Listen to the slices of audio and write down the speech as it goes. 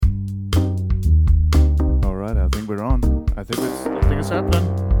think we're on. I think it's happening.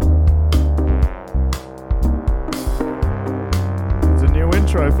 It's a new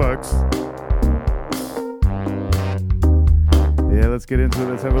intro, folks. Yeah, let's get into it.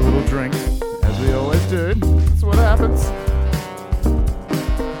 Let's have a little drink, as we always do. That's what happens.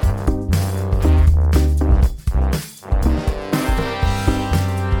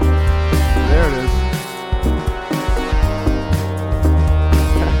 There it is.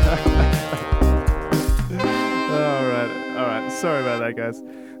 All right. Sorry about that, guys.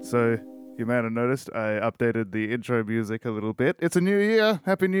 So, you may have noticed I updated the intro music a little bit. It's a new year.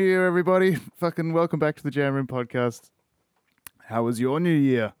 Happy New Year, everybody. Fucking welcome back to the JRP podcast. How was your new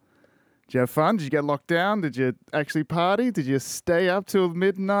year? Did you have fun? Did you get locked down? Did you actually party? Did you stay up till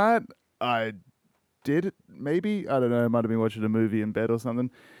midnight? I did, maybe. I don't know. I might have been watching a movie in bed or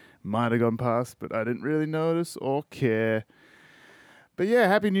something. Might have gone past, but I didn't really notice or care. But yeah,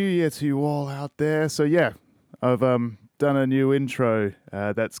 Happy New Year to you all out there. So yeah, I've done a new intro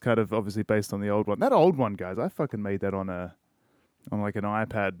that's kind of obviously based on the old one. That old one, guys, I fucking made that on like an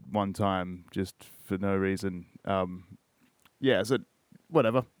iPad one time just for no reason. Yeah, so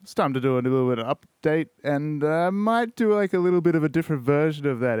whatever. It's time to do a little bit of update, and I might do like a little bit of a different version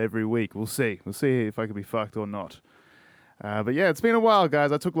of that every week. We'll see. We'll see if I can be fucked or not. But yeah, it's been a while,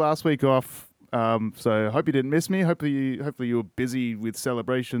 guys. I took last week off, so hope you didn't miss me. Hopefully you were busy with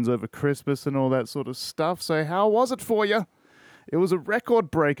celebrations over Christmas and all that sort of stuff. So how was it for you? It was a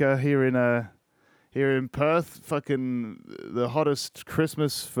record breaker here in Perth. Fucking the hottest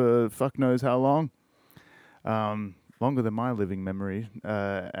Christmas for fuck knows how long. Longer than my living memory.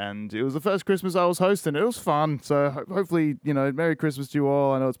 And it was the first Christmas I was hosting. It was fun. So hopefully, Merry Christmas to you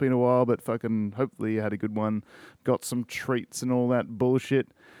all. I know it's been a while, but fucking hopefully you had a good one. Got some treats and all that bullshit.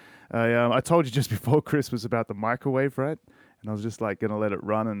 I told you just before Christmas about the microwave, right? And I was just like going to let it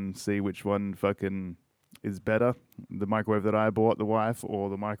run and see which one fucking is better. The microwave that I bought the wife or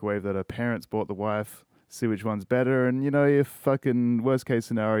the microwave that her parents bought the wife. See which one's better. And, if fucking worst case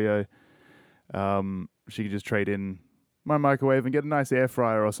scenario, she could just trade in my microwave and get a nice air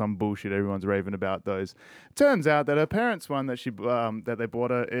fryer or some bullshit everyone's raving about those. Turns out that her parents' one that they bought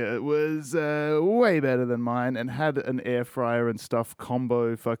her, it was way better than mine and had an air fryer and stuff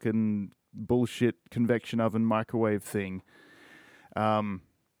combo fucking bullshit convection oven microwave thing. So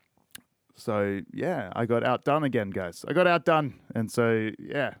yeah, I got outdone again, guys. I got outdone, and so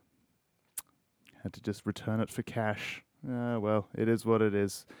yeah, had to just return it for cash. Well, it is what it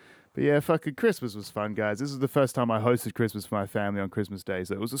is. But yeah, fucking Christmas was fun, guys. This is the first time I hosted Christmas for my family on Christmas Day,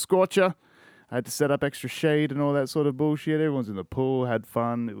 so it was a scorcher. I had to set up extra shade and all that sort of bullshit. Everyone's in the pool, had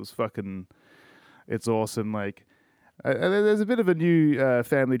fun. It was fucking, it's awesome. Like, there's a bit of a new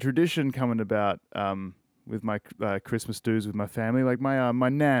family tradition coming about with my Christmas dues with my family. Like my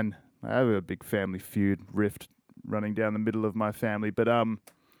nan, I have a big family feud rift running down the middle of my family, but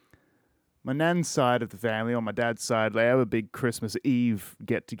my nan's side of the family, on my dad's side, they have a big Christmas Eve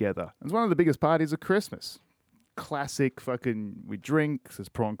get-together. It's one of the biggest parties of Christmas. Classic fucking, we drink, there's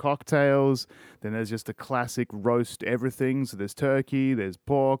prawn cocktails, then there's just a classic roast everything. So there's turkey, there's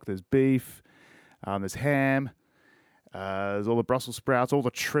pork, there's beef, there's ham, there's all the Brussels sprouts, all the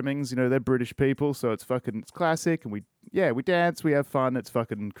trimmings, they're British people, so it's classic, and we dance, we have fun, it's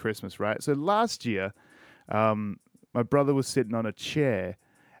fucking Christmas, right? So last year, my brother was sitting on a chair,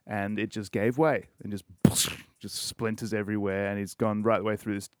 and it just gave way and just splinters everywhere. And he's gone right the way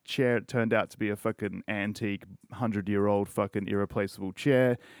through this chair. It turned out to be a fucking antique 100-year-old fucking irreplaceable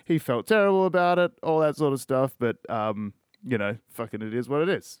chair. He felt terrible about it, all that sort of stuff. But, fucking it is what it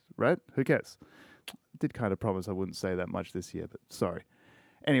is, right? Who cares? I did kind of promise I wouldn't say that much this year, but sorry.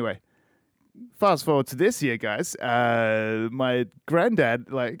 Anyway. Fast forward to this year, guys. My granddad,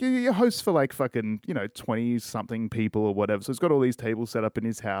 he hosts for fucking, 20-something people or whatever. So he's got all these tables set up in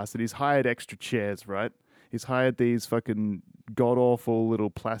his house, and he's hired extra chairs, right? He's hired these fucking god-awful little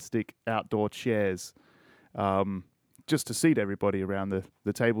plastic outdoor chairs just to seat everybody around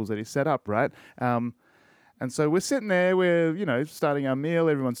the tables that he's set up, right? And so we're sitting there, we're, starting our meal,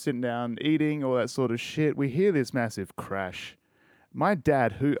 everyone's sitting down, eating, all that sort of shit. We hear this massive crash. My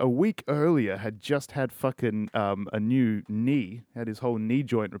dad, who a week earlier had just had fucking a new knee, had his whole knee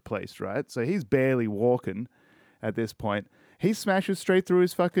joint replaced, right? So he's barely walking at this point. He smashes straight through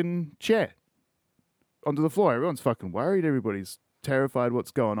his fucking chair onto the floor. Everyone's fucking worried. Everybody's terrified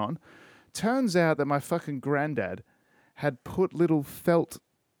what's going on. Turns out that my fucking granddad had put little felt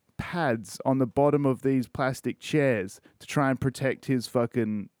pads on the bottom of these plastic chairs to try and protect his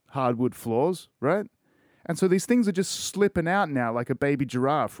fucking hardwood floors, right? And so these things are just slipping out now like a baby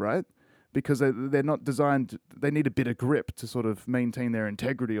giraffe, right? Because they're not designed, they need a bit of grip to sort of maintain their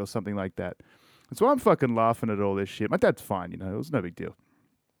integrity or something like that. So I'm fucking laughing at all this shit. My dad's fine, it was no big deal.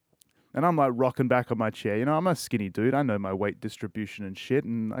 And I'm like rocking back on my chair. I'm a skinny dude. I know my weight distribution and shit,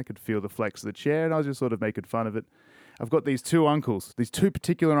 and I could feel the flex of the chair, and I was just sort of making fun of it. I've got these two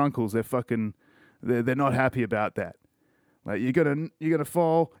particular uncles. They're not happy about that. Like, you're gonna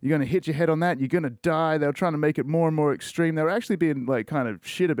fall, you're gonna hit your head on that, you're gonna die. They were trying to make it more and more extreme. They were actually being like kind of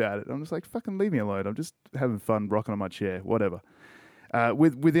shit about it. I'm just like, fucking leave me alone. I'm just having fun rocking on my chair, whatever.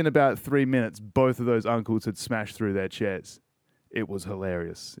 Within about 3 minutes, both of those uncles had smashed through their chairs. It was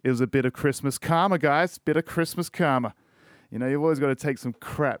hilarious. It was a bit of Christmas karma, guys. Bit of Christmas karma. You've always got to take some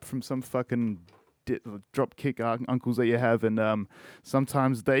crap from some fucking drop kick uncles that you have, and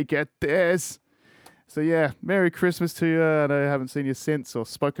sometimes they get theirs. So yeah, Merry Christmas to you. I know I haven't seen you since or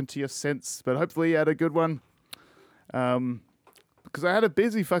spoken to you since, but hopefully you had a good one. Because I had a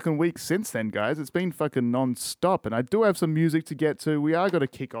busy fucking week since then, guys. It's been fucking non-stop, and I do have some music to get to. We are going to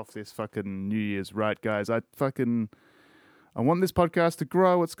kick off this fucking New Year's right, guys. I want this podcast to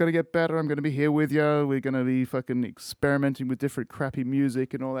grow. It's going to get better. I'm going to be here with you. We're going to be fucking experimenting with different crappy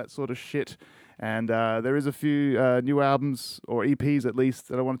music and all that sort of shit. And there is a few new albums, or EPs at least,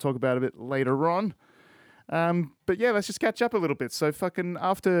 that I want to talk about a bit later on. But yeah, let's just catch up a little bit. So fucking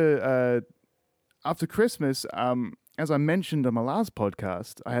after Christmas, as I mentioned on my last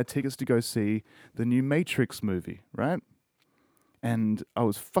podcast, I had tickets to go see the new Matrix movie, right? And I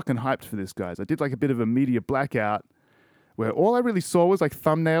was fucking hyped for this, guys. I did like a bit of a media blackout where all I really saw was like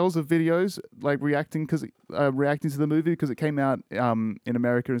thumbnails of videos, like reacting to the movie, because it came out in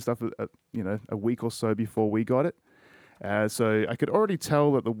America and stuff, a week or so before we got it. So I could already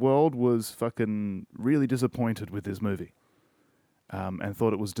tell that the world was fucking really disappointed with this movie, and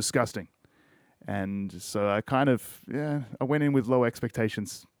thought it was disgusting. And so I I went in with low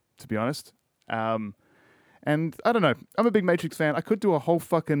expectations, to be honest. And I don't know, I'm a big Matrix fan. I could do a whole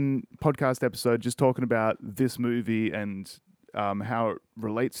fucking podcast episode just talking about this movie and how it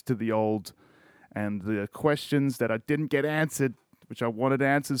relates to the old, and the questions that I didn't get answered, which I wanted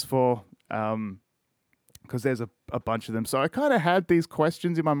answers for. Because there's a bunch of them. So I kind of had these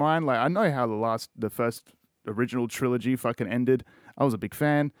questions in my mind. Like, I know how the first original trilogy fucking ended. I was a big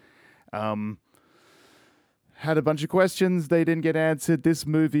fan. Had a bunch of questions. They didn't get answered. This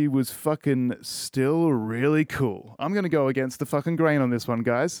movie was fucking still really cool. I'm going to go against the fucking grain on this one,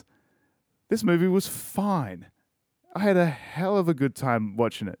 guys. This movie was fine. I had a hell of a good time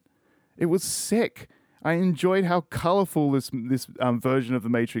watching it. It was sick. I enjoyed how colorful this version of the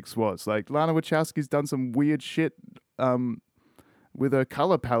Matrix was. Like, Lana Wachowski's done some weird shit with her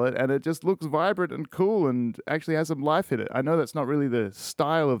color palette, and it just looks vibrant and cool and actually has some life in it. I know that's not really the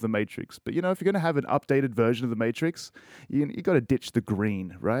style of the Matrix, but if you're going to have an updated version of the Matrix, you got to ditch the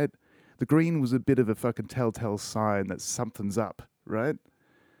green, right? The green was a bit of a fucking telltale sign that something's up, right?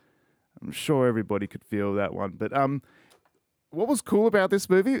 I'm sure everybody could feel that one, but what was cool about this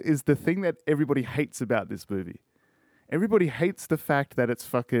movie is the thing that everybody hates about this movie. Everybody hates the fact that it's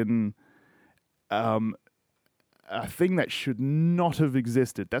fucking a thing that should not have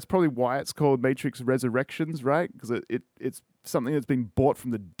existed. That's probably why it's called Matrix Resurrections, right? Because it's something that's been bought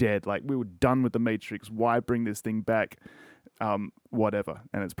from the dead. Like, we were done with the Matrix. Why bring this thing back? Whatever.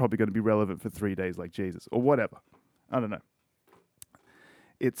 And it's probably going to be relevant for 3 days like Jesus. Or whatever. I don't know.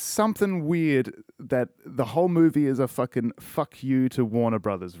 It's something weird that the whole movie is a fucking fuck you to Warner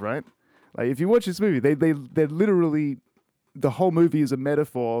Brothers, right? Like, if you watch this movie, they're literally... The whole movie is a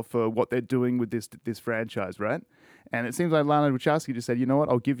metaphor for what they're doing with this franchise, right? And it seems like Lana Wachowski just said, you know what,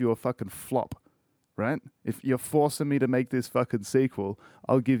 I'll give you a fucking flop, right? If you're forcing me to make this fucking sequel,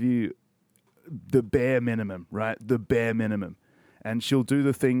 I'll give you the bare minimum, right? The bare minimum. And she'll do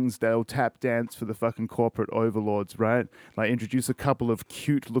the things that'll tap dance for the fucking corporate overlords, right? Like, introduce a couple of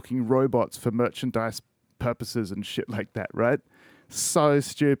cute-looking robots for merchandise purposes and shit like that, right? So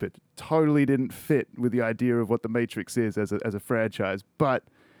stupid. Totally didn't fit with the idea of what the Matrix is as a franchise, but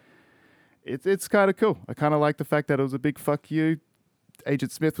it's kind of cool. I kind of like the fact that it was a big fuck you.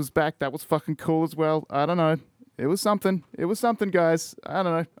 Agent Smith was back. That was fucking cool as well. I don't know. It was something. It was something, guys. I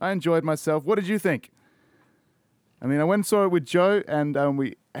don't know. I enjoyed myself. What did you think? I mean, I went and saw it with Joe, and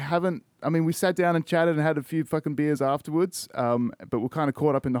we sat down and chatted and had a few fucking beers afterwards, but we're kind of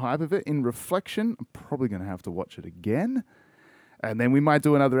caught up in the hype of it. In reflection, I'm probably going to have to watch it again. And then we might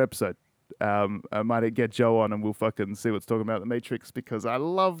do another episode. I might get Joe on and we'll fucking see what's talking about the Matrix, because I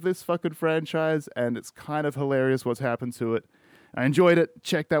love this fucking franchise and it's kind of hilarious what's happened to it. I enjoyed it.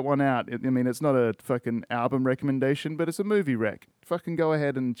 Check that one out. It's not a fucking album recommendation, but it's a movie rec. Fucking go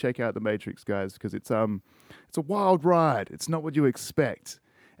ahead and check out the Matrix, guys, because it's a wild ride. It's not what you expect,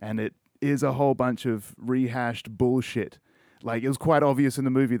 and it is a whole bunch of rehashed bullshit. Like, it was quite obvious in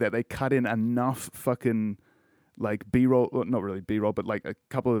the movie that they cut in enough fucking like B-roll, well, not really B-roll, but like a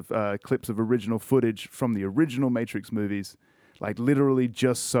couple of clips of original footage from the original Matrix movies, like literally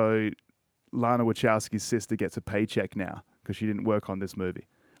just so Lana Wachowski's sister gets a paycheck now because she didn't work on this movie.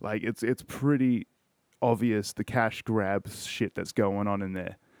 Like, it's pretty obvious the cash grab shit that's going on in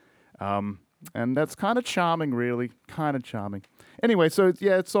there. And that's kind of charming, really. Kind of charming. Anyway, so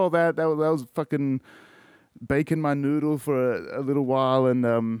it's all that. That was fucking baking my noodle for a little while.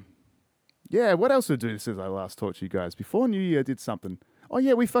 And yeah, what else did I do since I last talked to you guys? Before New Year, I did something. Oh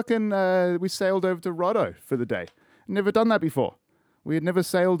yeah, we sailed over to Roto for the day. Never done that before. We had never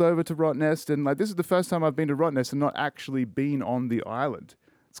sailed over to Rottnest, and like this is the first time I've been to Rottnest and not actually been on the island.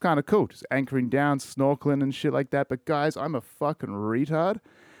 It's kind of cool, just anchoring down, snorkeling and shit like that. But guys, I'm a fucking retard,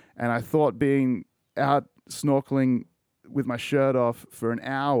 and I thought being out snorkeling with my shirt off for an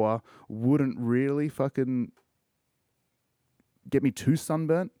hour wouldn't really fucking get me too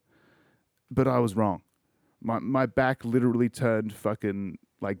sunburnt, but I was wrong. My back literally turned fucking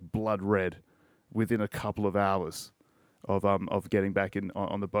like blood red within a couple of hours of getting back in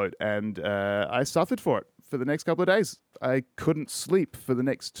on the boat, and I suffered for it for the next couple of days. I couldn't sleep for the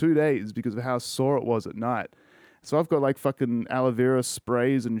next 2 days because of how sore it was at night. So I've got like fucking aloe vera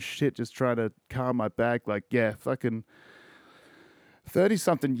sprays and shit just trying to calm my back. Like, yeah, fucking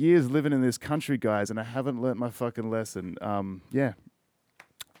 30-something years living in this country, guys, and I haven't learnt my fucking lesson. Yeah,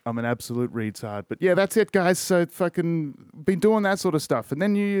 I'm an absolute retard. But yeah, that's it, guys. So fucking been doing that sort of stuff. And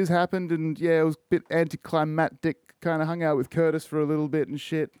then New Year's happened, and yeah, it was a bit anticlimactic. Kind of hung out with Curtis for a little bit and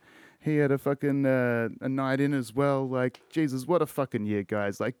shit. He had a fucking a night in as well. Like, Jesus, what a fucking year,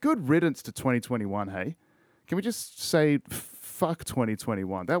 guys. Like, good riddance to 2021, hey? Can we just say fuck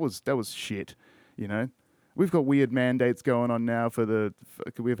 2021? That was shit, you know? We've got weird mandates going on now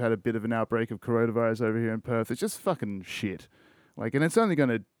we've had a bit of an outbreak of coronavirus over here in Perth. It's just fucking shit. Like, and it's only going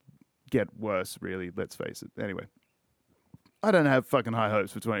to get worse, really, let's face it. Anyway, I don't have fucking high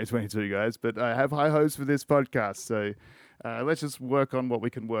hopes for 2022, guys, but I have high hopes for this podcast. So let's just work on what we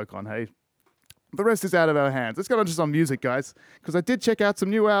can work on, hey? The rest is out of our hands. Let's get on to some music, guys, because I did check out some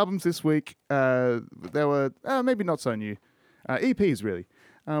new albums this week. They were maybe not so new. EPs, really.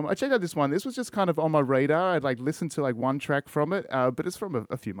 I checked out this one. This was just kind of on my radar. I'd like listened to like one track from it, but it's from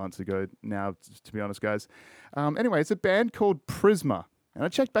a few months ago now, to be honest, guys. Anyway, it's a band called Prisma, and I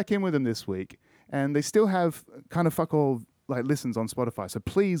checked back in with them this week, and they still have kind of fuck all like listens on Spotify. So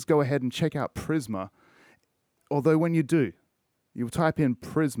please go ahead and check out Prisma. Although when you do, you'll type in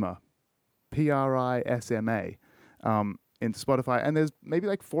Prisma, Prisma, into Spotify, and there's maybe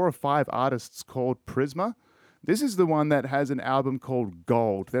like 4 or 5 artists called Prisma. This is the one that has an album called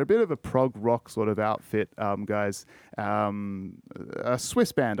Gold. They're a bit of a prog rock sort of outfit, guys. A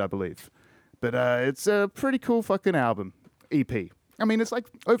Swiss band, I believe. But it's a pretty cool fucking album, EP. I mean, it's like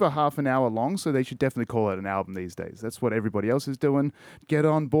over half an hour long, so they should definitely call it an album these days. That's what everybody else is doing. Get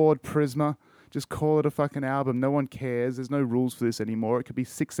on board, Prisma. Just call it a fucking album. No one cares. There's no rules for this anymore. It could be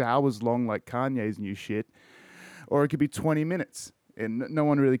 6 hours long like Kanye's new shit. Or it could be 20 minutes. And no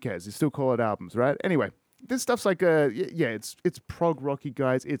one really cares. They still call it albums, right? Anyway, this stuff's like, it's prog rocky,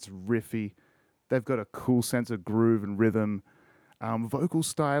 guys. It's riffy. They've got a cool sense of groove and rhythm. Vocal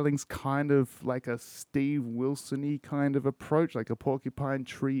styling's kind of like a Steve Wilson-y kind of approach, like a Porcupine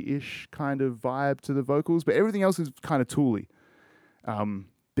Tree-ish kind of vibe to the vocals, but everything else is kind of tooly.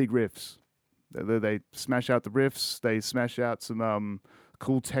 Big riffs. They smash out the riffs. They smash out some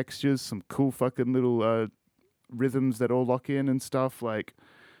cool textures, some cool fucking little rhythms that all lock in and stuff. Like,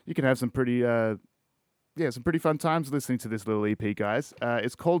 you can have some pretty fun times listening to this little EP, guys.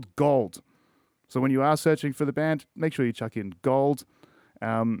 It's called Gold. So when you are searching for the band, make sure you chuck in Gold.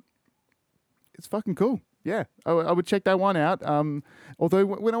 It's fucking cool. Yeah, I would check that one out. Although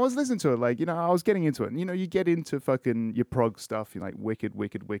when I was listening to it, like, you know, I was getting into it. And, you know, you get into fucking your prog stuff, you're like wicked.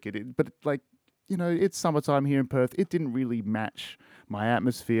 But like, you know, it's summertime here in Perth. It didn't really match my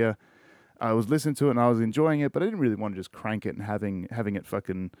atmosphere. I was listening to it and I was enjoying it, but I didn't really want to just crank it and having it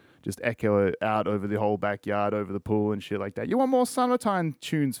fucking just echo out over the whole backyard, over the pool and shit like that. You want more summertime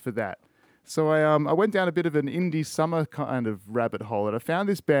tunes for that. So I went down a bit of an indie summer kind of rabbit hole, and I found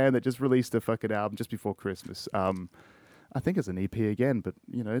this band that just released a fucking album just before Christmas. I think it's an EP again, but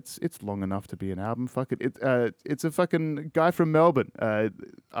you know, it's long enough to be an album. Fuck it. It's a fucking guy from Melbourne.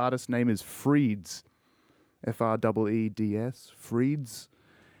 Artist name is Freeds, Freeds. Freeds.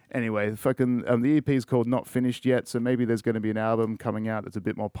 Anyway, the EP is called Not Finished Yet, so maybe there's going to be an album coming out that's a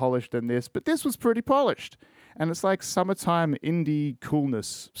bit more polished than this, but this was pretty polished. And it's like summertime indie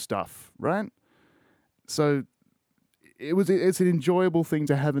coolness stuff, right? So it's an enjoyable thing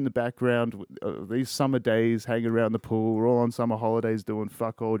to have in the background. These summer days, hanging around the pool. We're all on summer holidays doing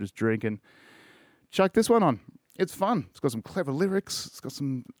fuck all, just drinking. Chuck this one on. It's fun. It's got some clever lyrics. It's got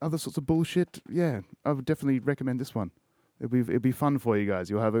some other sorts of bullshit. Yeah, I would definitely recommend this one. It'd be fun for you guys.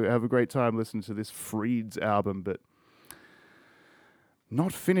 You'll have a great time listening to this Freed's album, but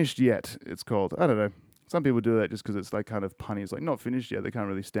Not Finished Yet, it's called. I don't know. Some people do that just because it's like kind of punny. It's like, not finished yet. They can't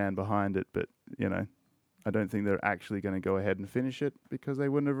really stand behind it, but, you know, I don't think they're actually going to go ahead and finish it because they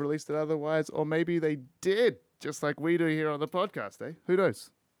wouldn't have released it otherwise. Or maybe they did, just like we do here on the podcast, eh? Who knows?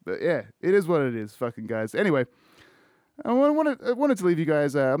 But yeah, it is what it is, fucking guys. Anyway, I wanted to leave you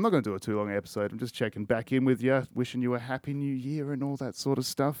guys. I'm not going to do a too long episode. I'm just checking back in with you, wishing you a happy new year and all that sort of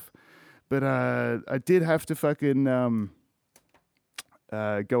stuff. But I did have to fucking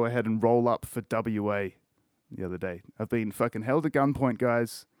go ahead and roll up for WA the other day. I've been fucking held at gunpoint,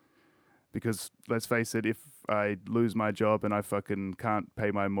 guys, because let's face it, if I lose my job and I fucking can't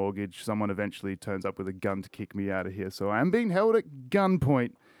pay my mortgage, someone eventually turns up with a gun to kick me out of here. So I'm being held at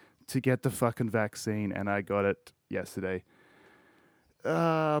gunpoint to get the fucking vaccine, and I got it yesterday.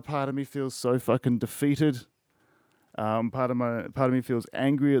 Part of me feels so fucking defeated. Part of me feels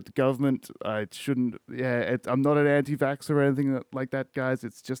angry at the government. I shouldn't. Yeah, I'm not an anti-vaxxer or anything like that, guys.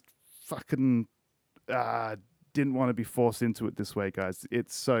 It's just fucking. Didn't want to be forced into it this way, guys.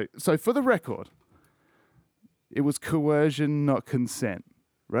 It's so for the record, it was coercion, not consent,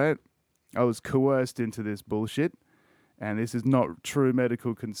 right? I was coerced into this bullshit, and this is not true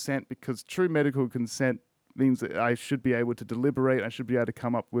medical consent, because true medical consent means that I should be able to deliberate. I should be able to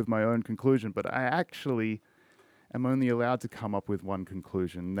come up with my own conclusion, but I actually am only allowed to come up with one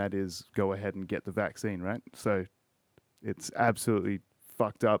conclusion, and that is go ahead and get the vaccine, right? So it's absolutely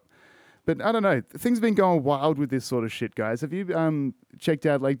fucked up. But I don't know. Things have been going wild with this sort of shit, guys. Have you checked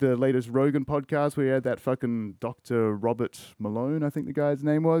out like the latest Rogan podcast where he had that fucking Dr. Robert Malone, I think the guy's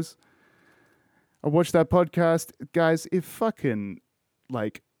name was? I watched that podcast. Guys, if fucking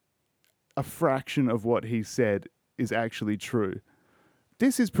like a fraction of what he said is actually true,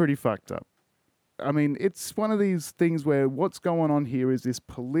 this is pretty fucked up. I mean, it's one of these things where what's going on here is this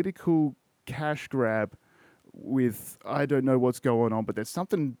political cash grab with, I don't know what's going on, but there's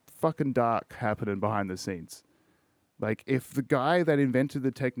something fucking dark happening behind the scenes. Like, if the guy that invented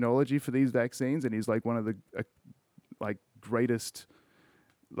the technology for these vaccines, and he's like one of the like greatest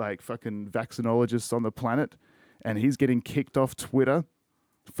like fucking vaccinologists on the planet, and he's getting kicked off Twitter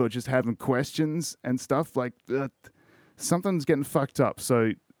for just having questions and stuff, like something's getting fucked up.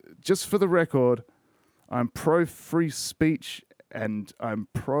 So just for the record, I'm pro free speech and I'm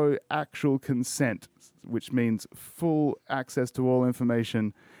pro actual consent, which means full access to all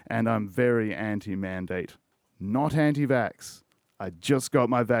information, and I'm very anti-mandate, not anti-vax. I just got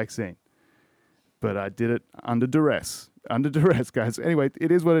my vaccine, but I did it under duress, guys. Anyway,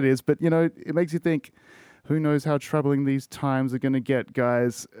 it is what it is, but, you know, it makes you think, who knows how troubling these times are going to get,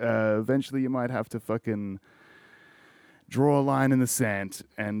 guys. Eventually you might have to fucking draw a line in the sand,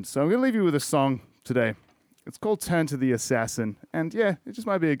 and so I'm going to leave you with a song today. It's called Turn to the Assassin, and yeah, it just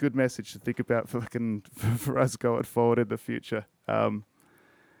might be a good message to think about for us going forward in the future.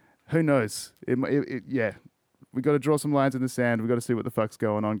 Who knows? Yeah, we got to draw some lines in the sand. We got to see what the fuck's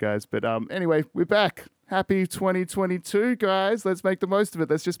going on, guys. But anyway, we're back. Happy 2022, guys. Let's make the most of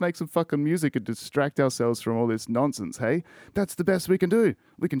it. Let's just make some fucking music and distract ourselves from all this nonsense, hey? That's the best we can do.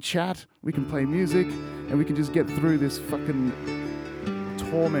 We can chat, we can play music, and we can just get through this fucking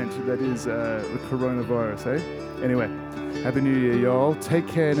torment that is the coronavirus, eh? Anyway, Happy New Year, y'all. Take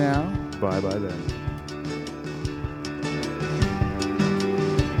care now. Bye-bye then.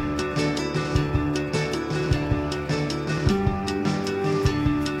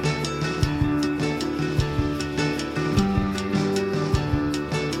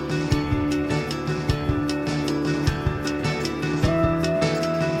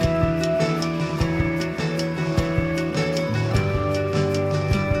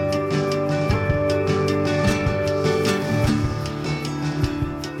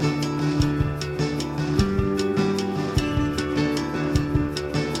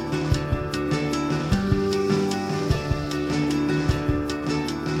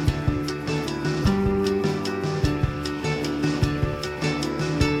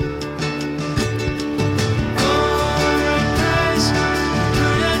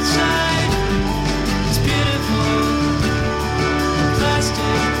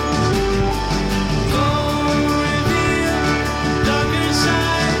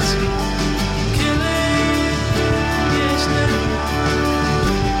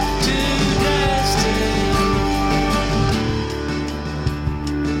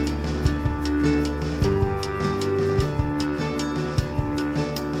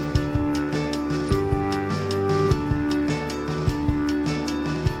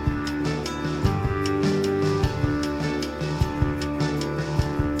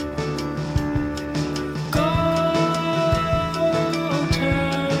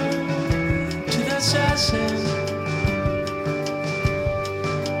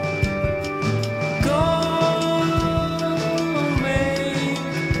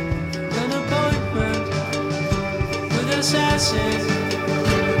 assassin.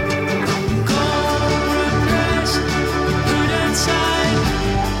 Cold repress, prudent side.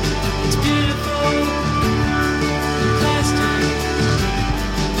 It's beautiful, plastic.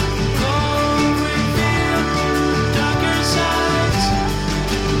 Cold reveal, darker sides.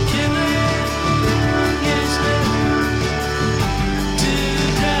 Killing, useless, too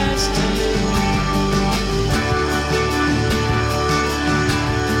drastic.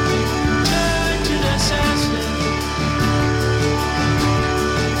 Turn to the assassin.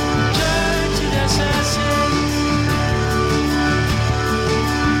 Turn to the assassin.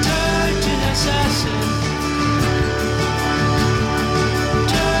 Turn to the assassin.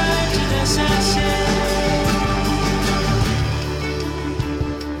 Turn to the assassin.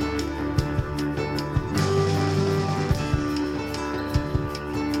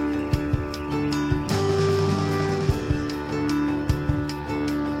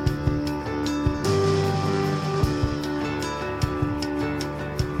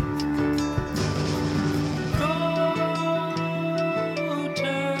 Go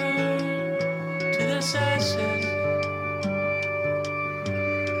turn to the assassin.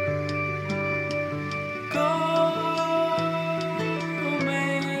 Go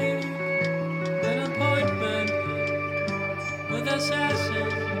make an appointment with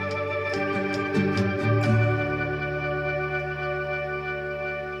assassin.